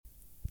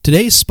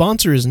Today's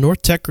sponsor is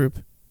North Tech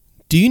Group.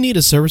 Do you need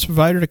a service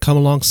provider to come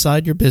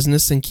alongside your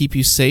business and keep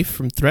you safe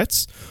from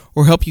threats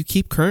or help you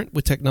keep current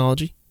with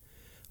technology?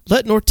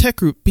 Let North Tech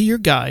Group be your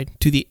guide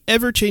to the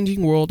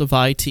ever-changing world of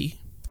IT.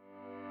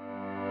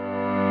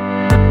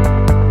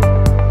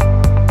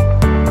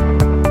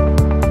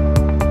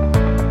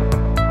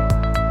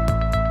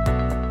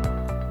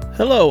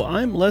 Hello,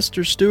 I'm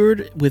Lester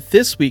Stewart with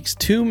this week's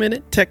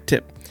 2-Minute Tech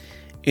Tip.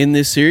 In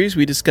this series,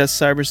 we discuss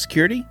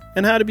cybersecurity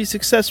and how to be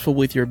successful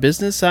with your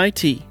business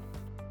IT.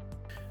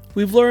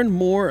 We've learned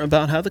more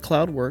about how the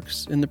cloud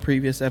works in the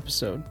previous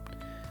episode.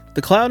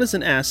 The cloud is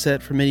an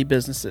asset for many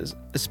businesses,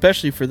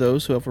 especially for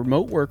those who have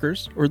remote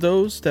workers or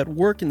those that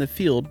work in the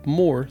field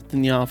more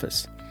than the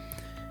office.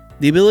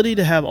 The ability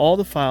to have all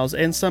the files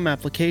and some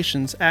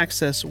applications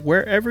access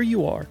wherever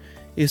you are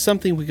is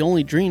something we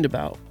only dreamed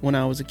about when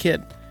I was a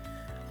kid.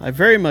 I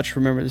very much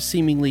remember the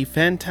seemingly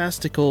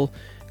fantastical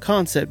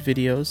concept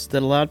videos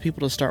that allowed people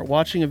to start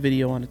watching a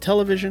video on a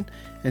television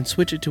and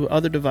switch it to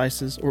other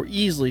devices or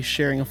easily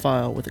sharing a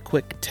file with a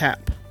quick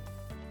tap.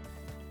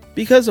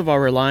 Because of our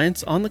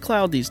reliance on the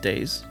cloud these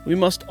days, we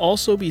must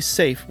also be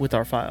safe with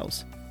our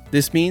files.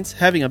 This means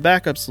having a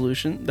backup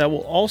solution that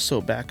will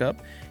also back up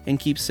and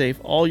keep safe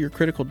all your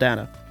critical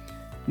data.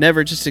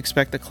 Never just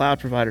expect the cloud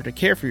provider to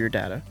care for your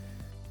data.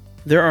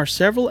 There are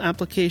several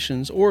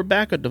applications or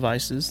backup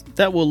devices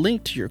that will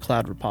link to your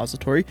cloud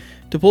repository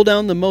to pull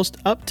down the most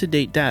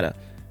up-to-date data.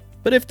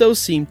 But if those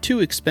seem too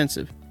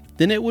expensive,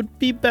 then it would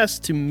be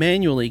best to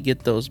manually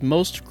get those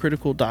most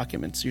critical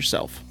documents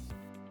yourself.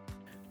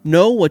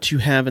 Know what you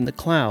have in the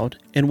cloud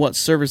and what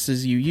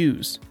services you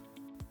use.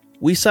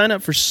 We sign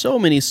up for so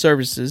many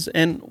services,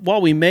 and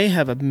while we may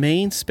have a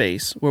main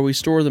space where we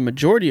store the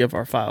majority of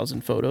our files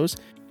and photos,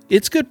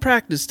 it's good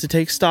practice to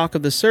take stock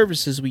of the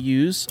services we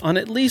use on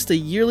at least a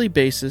yearly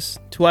basis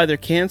to either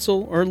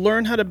cancel or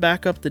learn how to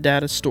back up the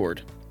data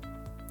stored.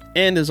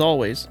 And as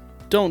always,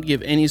 don't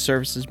give any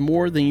services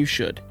more than you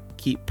should.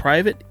 Keep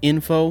private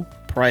info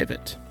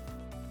private.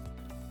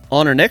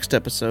 On our next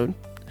episode,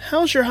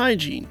 how's your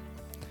hygiene?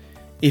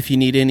 If you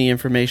need any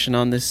information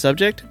on this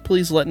subject,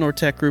 please let North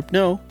Tech Group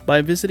know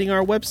by visiting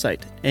our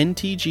website,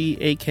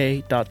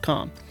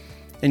 ntgak.com,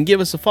 and give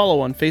us a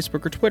follow on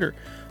Facebook or Twitter,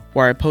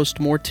 where I post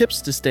more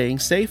tips to staying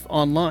safe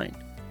online.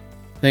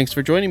 Thanks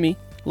for joining me,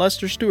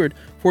 Lester Stewart,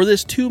 for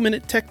this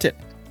 2-Minute Tech Tip,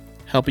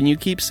 helping you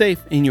keep safe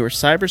in your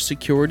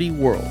cybersecurity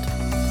world.